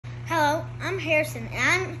Harrison,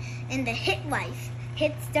 and I'm in the Hit Life.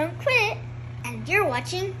 Hits don't quit, and you're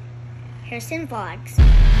watching Harrison Vlogs.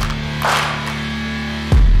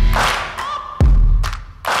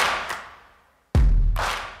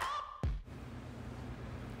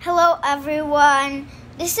 Hello everyone,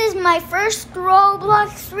 this is my first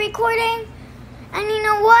Roblox recording, and you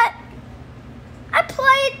know what? I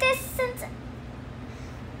played this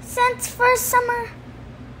since first summer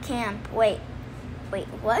camp. Wait,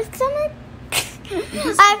 what summer?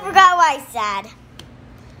 I forgot what I said.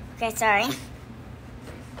 Okay, sorry.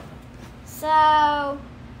 So,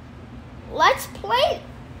 let's play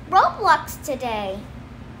Roblox today.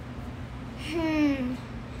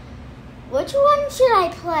 Which one should I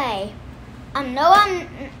play? I know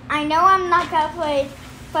I'm not gonna play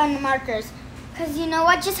Fun Markers, cause you know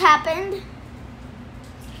what just happened?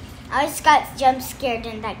 I just got jump scared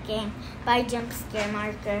in that game by jump scare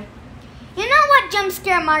marker. You know what jump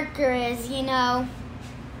scare marker is, you know?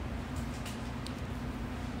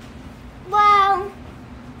 Well,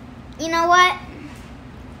 you know what?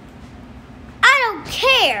 I don't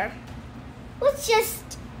care. Let's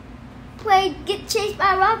just play Get Chased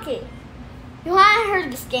by a Rocket. You haven't heard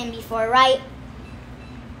this game before, right?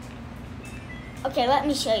 Okay, let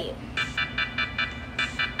me show you.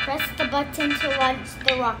 Press the button to launch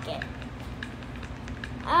the rocket.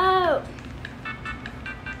 Oh.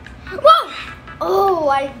 Whoa! Oh,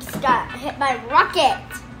 I just got hit by a rocket.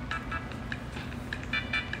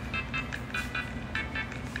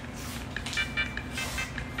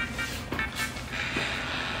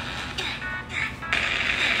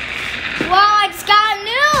 Whoa, I just got a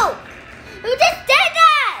nuke! Who just did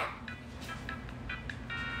that?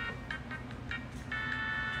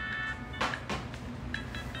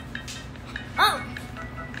 Oh.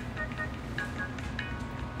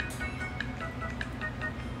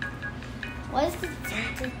 What is the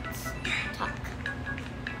sentence? Talk.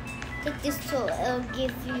 Take this tool. It'll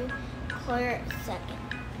give you clear second.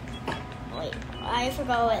 Wait, I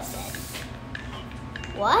forgot what it said.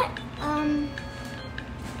 What?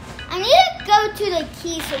 I need to go to the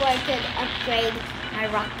key so I could upgrade my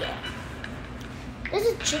rocket. There's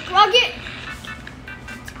a trick rocket.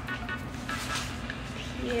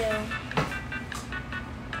 Yeah.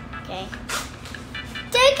 Okay.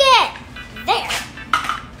 Take it! There.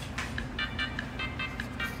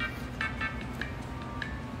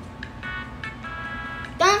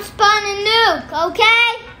 Don't spawn a nuke, okay?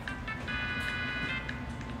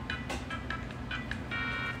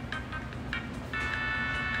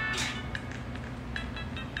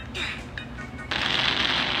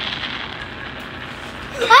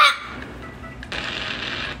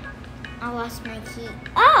 I lost my key.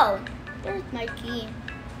 Oh, there's my key.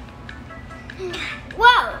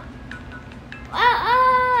 Whoa!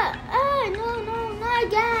 No, not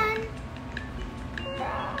again.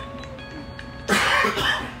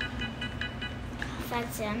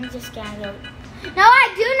 That's it. I'm just gonna go. No, I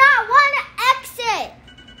do not want to exit.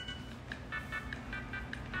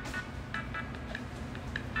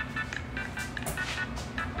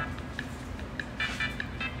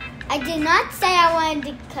 I did not say I wanted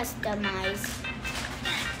to customize.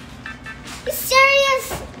 You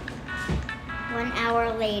serious? 1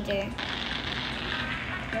 hour later.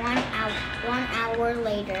 1 hour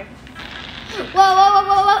later.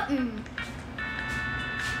 Whoa.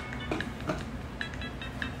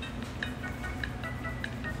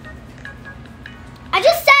 I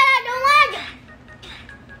just said I don't like it.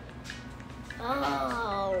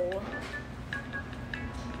 Oh,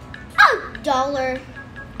 dollar.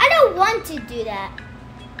 I don't want to do that.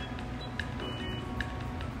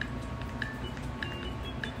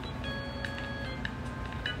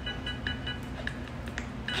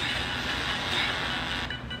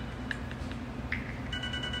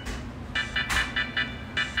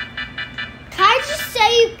 Can I just say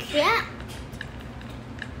you can't?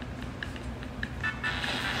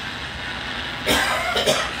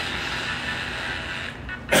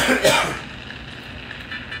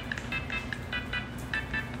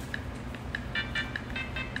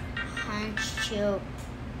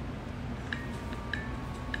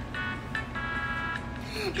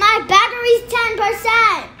 My battery's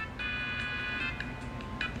 10%.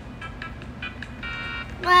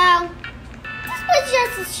 Well, this was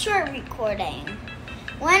just a short recording.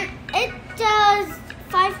 When it does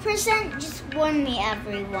 5%, just warn me,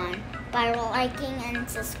 everyone, by liking and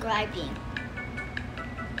subscribing.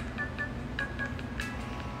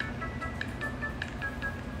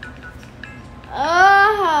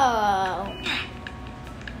 Oh.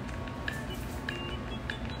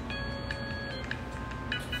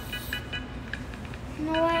 You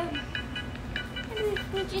know what?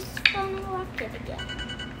 just found a rocket again.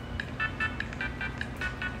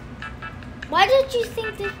 Why did you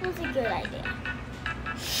think this was a good idea?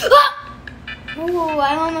 Ah! Ooh,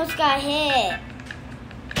 I almost got hit.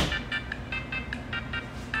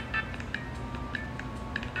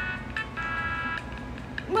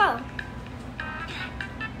 Whoa.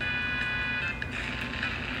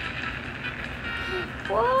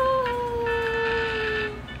 Whoa.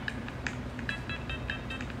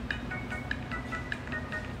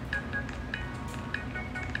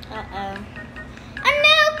 Uh-oh. A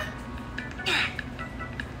nuke!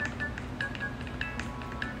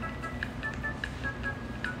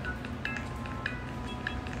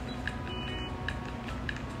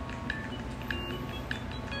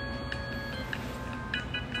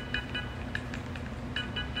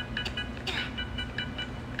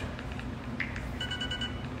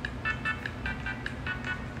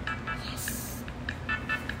 Yes.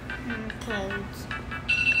 Codes.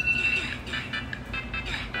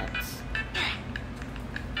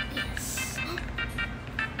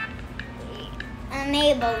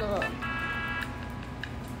 Enable.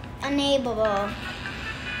 Enable.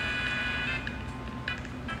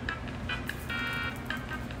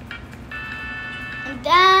 And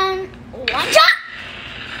then one shot.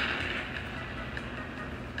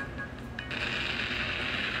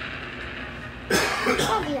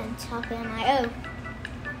 Probably on top of my O.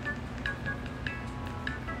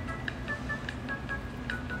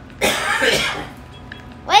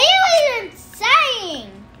 What are you even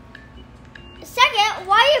saying? Second,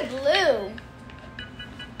 why are you blue?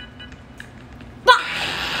 Bah!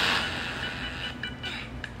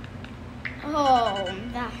 Oh,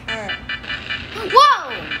 that hurt. Whoa!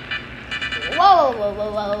 Whoa, whoa, whoa,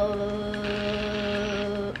 whoa, whoa.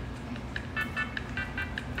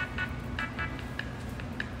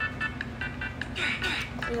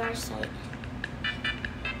 Clear our sight.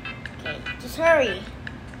 Okay, just hurry.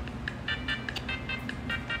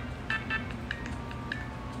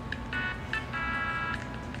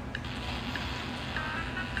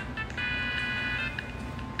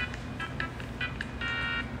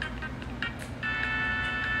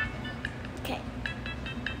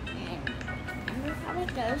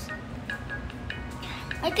 Goes.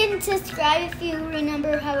 Like and subscribe if you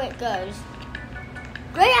remember how it goes.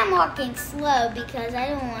 Great, I'm walking slow because I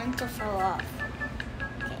don't want to fall off.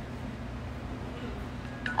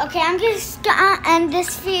 Okay, I'm just gonna end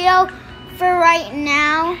this video for right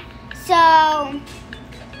now. So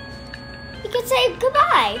you could say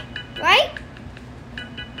goodbye, right?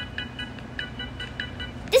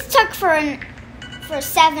 This took for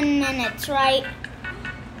 7 minutes, right?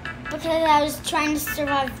 Because I was trying to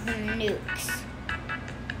survive the nukes.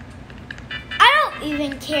 I don't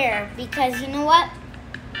even care because you know what?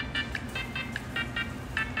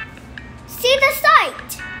 See the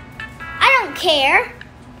sight. I don't care.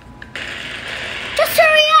 Just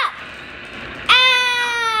hurry up.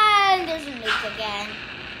 And there's a nuke again.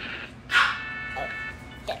 Oh,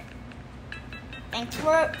 there. Thanks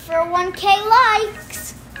for 1K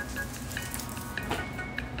likes.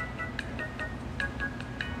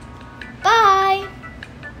 Bye.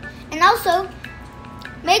 And also,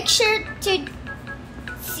 make sure to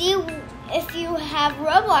see if you have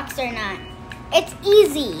Roblox or not. It's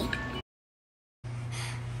easy.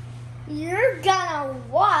 You're gonna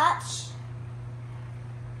watch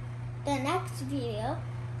the next video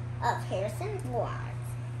of Harrison Vlogs.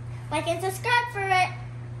 Like and subscribe for it.